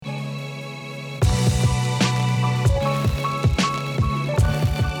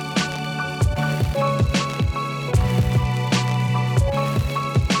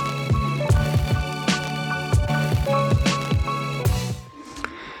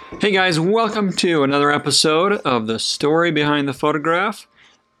Hey guys, welcome to another episode of The Story Behind the Photograph.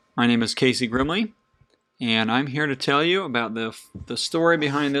 My name is Casey Grimley, and I'm here to tell you about the story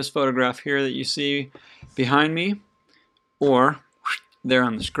behind this photograph here that you see behind me, or there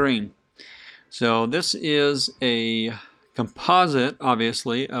on the screen. So this is a composite,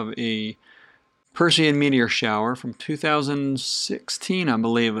 obviously, of a Perseid meteor shower from 2016, I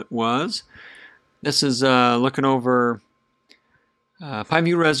believe it was. This is looking over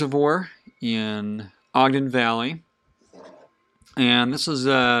Pineview Reservoir in Ogden Valley, and this is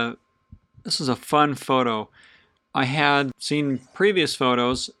a fun photo. I had seen previous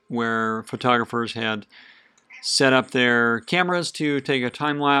photos where photographers had set up their cameras to take a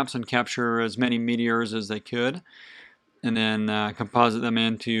time lapse and capture as many meteors as they could, and then composite them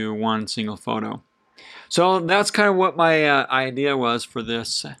into one single photo. So that's kind of what my idea was for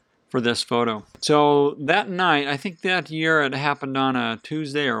this photo. So that night, I think that year it happened on a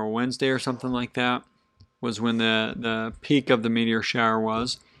Tuesday or a Wednesday or something like that, was when the peak of the meteor shower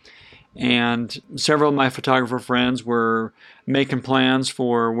was. And several of my photographer friends were making plans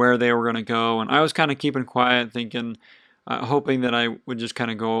for where they were going to go. And I was kind of keeping quiet, thinking, hoping that I would just kind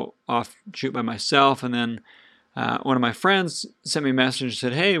of go off, shoot by myself. And then one of my friends sent me a message and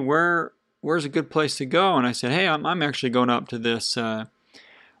said, hey, where's a good place to go? And I said, hey, I'm actually going up to this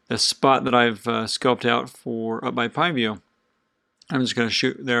spot that I've scoped out for up by Pineview. I'm just going to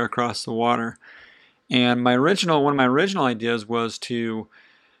shoot there across the water. And one of my original ideas was to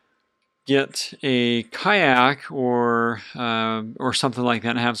get a kayak or something like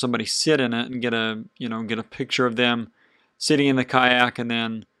that and have somebody sit in it and get a picture of them sitting in the kayak and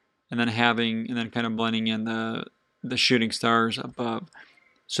then kind of blending in the shooting stars above.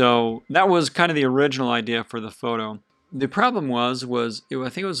 So that was kind of the original idea for the photo. The problem I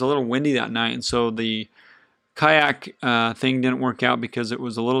think it was a little windy that night, and so the kayak thing didn't work out because it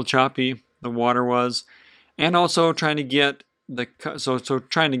was a little choppy, the water was, and also trying to get the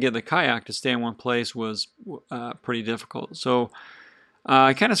kayak to stay in one place was pretty difficult. So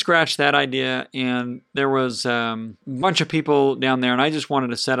I kind of scratched that idea, and there was a bunch of people down there, and I just wanted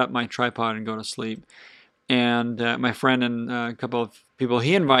to set up my tripod and go to sleep. And my friend and a couple of people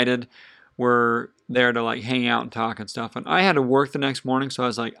he invited were there to like hang out and talk and stuff. And I had to work the next morning, so I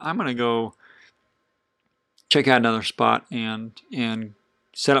was like, I'm gonna go check out another spot and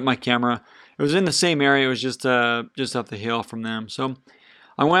set up my camera. It was in the same area. It was just up the hill from them. So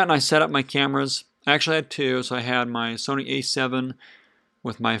I went and I set up my cameras. I actually had two. So I had my Sony A7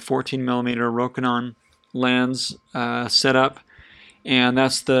 with my 14mm Rokinon lens set up, and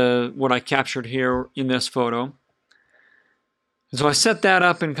that's what I captured here in this photo. So I set that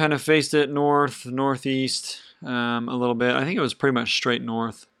up and kind of faced it northeast a little bit. I think it was pretty much straight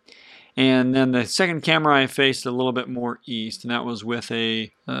north. And then the second camera I faced a little bit more east, and that was with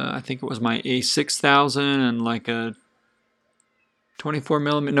I think it was my A6000 and like a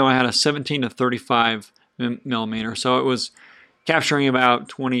 24mm. No, I had a 17 to 35 millimeter. So it was capturing about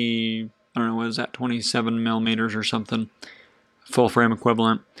 20, I don't know, what is that, 27 millimeters or something, full frame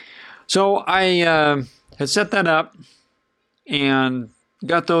equivalent. So I had set that up and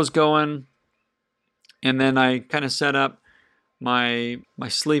got those going, and then I kind of set up my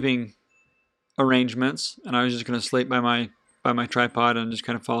sleeping arrangements, and I was just going to sleep by my tripod and just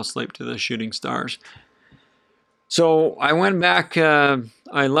kind of fall asleep to the shooting stars. So I went back.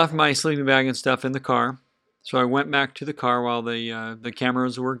 I left my sleeping bag and stuff in the car, so I went back to the car while the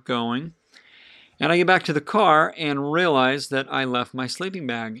cameras were going, and I get back to the car and realized that I left my sleeping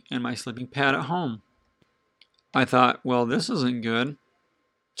bag and my sleeping pad at home. I thought, well, this isn't good.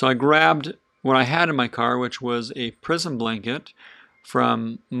 So I grabbed what I had in my car, which was a prison blanket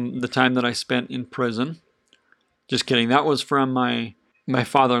from the time that I spent in prison. Just kidding. That was from my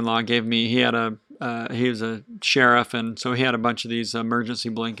father-in-law gave me. He was a sheriff, and so he had a bunch of these emergency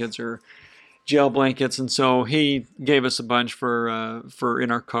blankets or jail blankets, and so he gave us a bunch for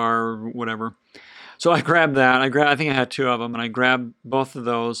in our car or whatever. So I grabbed that. I think I had two of them, and I grabbed both of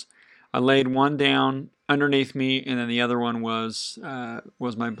those. I laid one down underneath me, and then the other one was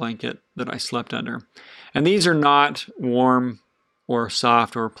my blanket that I slept under. And these are not warm or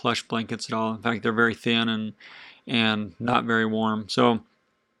soft or plush blankets at all. In fact, they're very thin and not very warm. So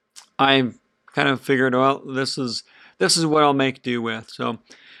I kind of figured, well, this is what I'll make do with. So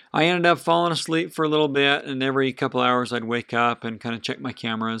I ended up falling asleep for a little bit, and every couple hours I'd wake up and kind of check my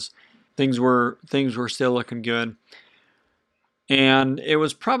cameras. Things were still looking good. And it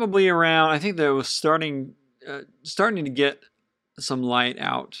was probably around, I think that it was starting to get some light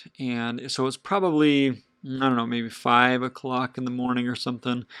out. And so it's probably, I don't know, maybe 5 o'clock in the morning or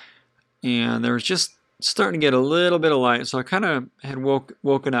something. And there was just starting to get a little bit of light. So I kind of had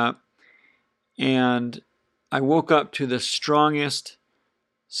woken up, and I woke up to the strongest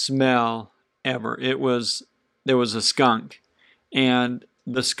smell ever. There was a skunk, and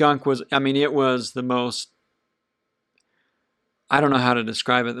the skunk was, I mean, it was the most, I don't know how to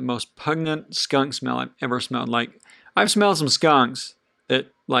describe it, the most pungent skunk smell I've ever smelled. Like, I've smelled some skunks that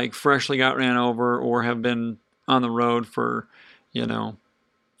like freshly got ran over or have been on the road for, you know,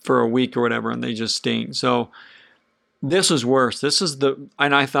 for a week or whatever, and they just stink. So this was worse.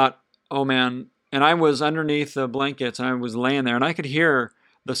 And I thought, oh man, and I was underneath the blankets and I was laying there and I could hear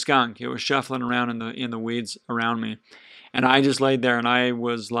the skunk. It was shuffling around in the weeds around me. And I just laid there and I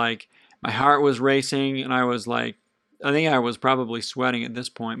was like, my heart was racing and I was like, I think I was probably sweating at this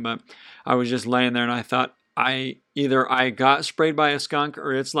point, but I was just laying there and I thought either I got sprayed by a skunk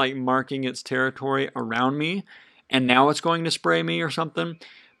or it's like marking its territory around me and now it's going to spray me or something.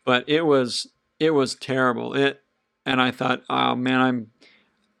 But it was terrible. And I thought, oh man,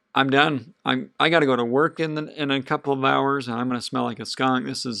 I'm done. I got to go to work in a couple of hours and I'm going to smell like a skunk.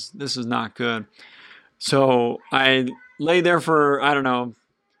 This is not good. So I lay there for, I don't know,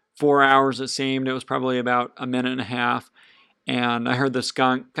 4 hours it seemed. It was probably about a minute and a half. And I heard the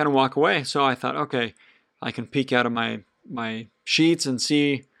skunk kind of walk away. So I thought, okay, I can peek out of my sheets and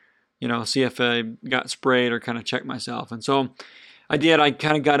see if I got sprayed or kind of check myself. And so I did. I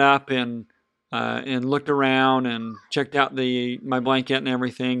kind of got up and looked around and checked out my blanket and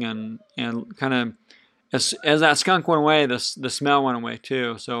everything. And kind of, as that skunk went away, the smell went away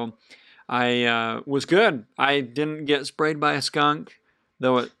too. So I was good. I didn't get sprayed by a skunk,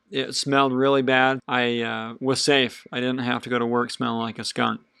 though it smelled really bad. I was safe. I didn't have to go to work smelling like a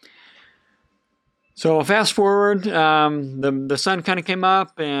skunk. So fast forward, the sun kind of came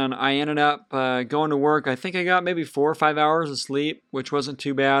up, and I ended up going to work. I think I got maybe 4 or 5 hours of sleep, which wasn't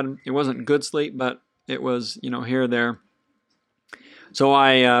too bad. It wasn't good sleep, but it was, here or there. So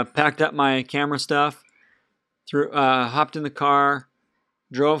I packed up my camera stuff, hopped in the car,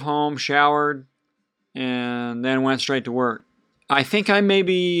 drove home, showered, and then went straight to work. I think I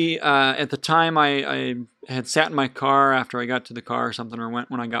maybe, at the time, I had sat in my car after I got to the car or something, or went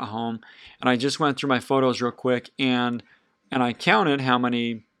when I got home, and I just went through my photos real quick, and I counted how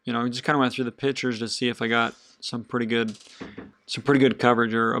many, just kind of went through the pictures to see if I got some pretty good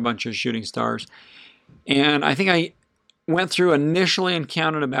coverage or a bunch of shooting stars. And I think I went through initially and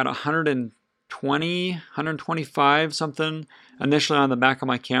counted about 120, 125 something initially on the back of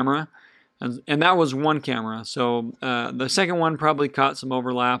my camera. And that was one camera. So the second one probably caught some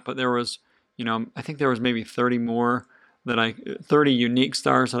overlap, but there was, I think there was maybe 30 unique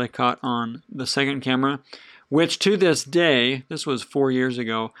stars that I caught on the second camera, which to this day, this was 4 years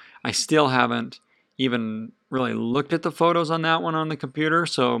ago, I still haven't even really looked at the photos on that one on the computer.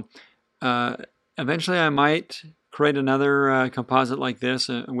 So eventually I might create another composite like this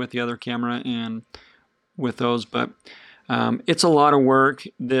with the other camera and with those, but it's a lot of work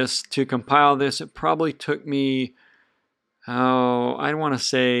to compile this. It probably took me, I want to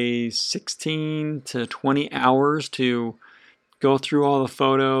say 16 to 20 hours to go through all the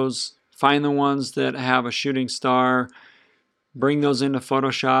photos, find the ones that have a shooting star, bring those into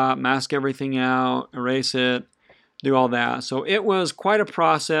Photoshop, mask everything out, erase it, do all that. So it was quite a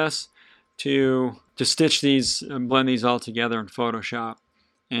process to stitch these, blend these all together in Photoshop.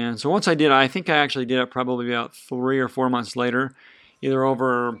 And so once I did, I think I actually did it probably about 3 or 4 months later, either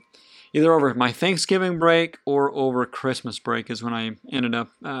over my Thanksgiving break or over Christmas break is when I ended up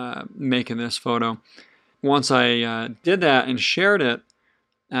making this photo. Once I did that and shared it,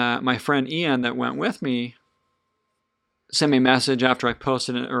 my friend Ian that went with me sent me a message after I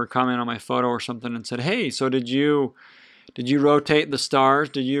posted it or commented on my photo or something and said, "Hey, so did you rotate the stars?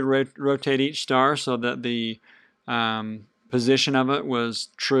 Did you rotate each star so that the position of it was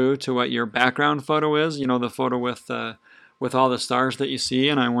true to what your background photo is, the photo with all the stars that you see?"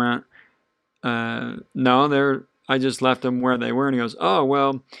 And I went, no, I just left them where they were. And he goes, "Oh,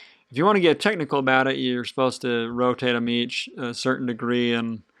 well, if you want to get technical about it, you're supposed to rotate them each a certain degree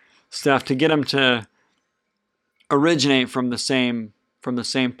and stuff to get them to originate from the same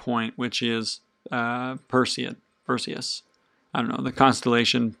point, which is Perseus. I don't know, the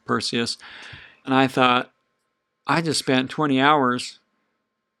constellation Perseus." And I thought, I just spent 20 hours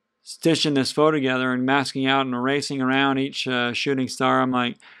stitching this photo together and masking out and erasing around each shooting star. I'm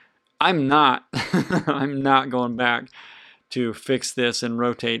like, I'm not going back to fix this and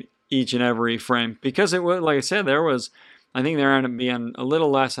rotate each and every frame, because it was, like I said, I think there ended up being a little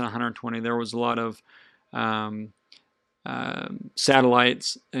less than 120. There was a lot of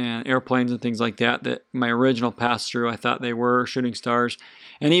satellites and airplanes and things like that that my original pass through, I thought they were shooting stars.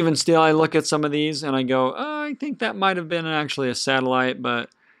 And even still, I look at some of these and I go, oh, I think that might have been actually a satellite, but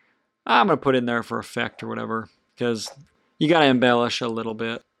I'm going to put in there for effect or whatever, because you got to embellish a little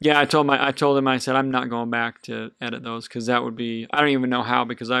bit. Yeah, I told him, I said, I'm not going back to edit those, because that would be, I don't even know how,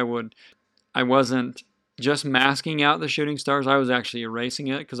 because I wasn't just masking out the shooting stars, I was actually erasing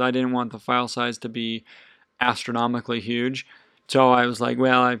it, because I didn't want the file size to be astronomically huge. So I was like,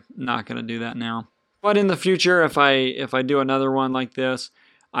 well, I'm not going to do that now. But in the future, if I do another one like this,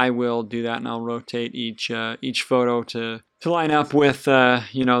 I will do that, and I'll rotate each photo to line up with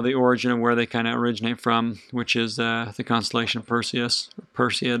the origin of where they kind of originate from, which is the constellation Perseus, or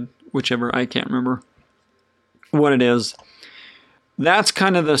Perseid, whichever, I can't remember what it is. That's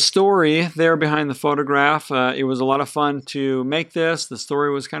kind of the story there behind the photograph. It was a lot of fun to make this. The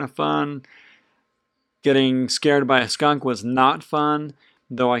story was kind of fun. Getting scared by a skunk was not fun,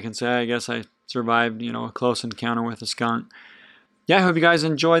 though I can say I guess I survived, a close encounter with a skunk. Yeah, I hope you guys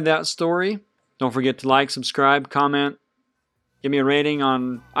enjoyed that story. Don't forget to like, subscribe, comment, give me a rating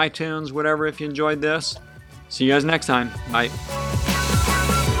on iTunes, whatever, if you enjoyed this. See you guys next time. Bye.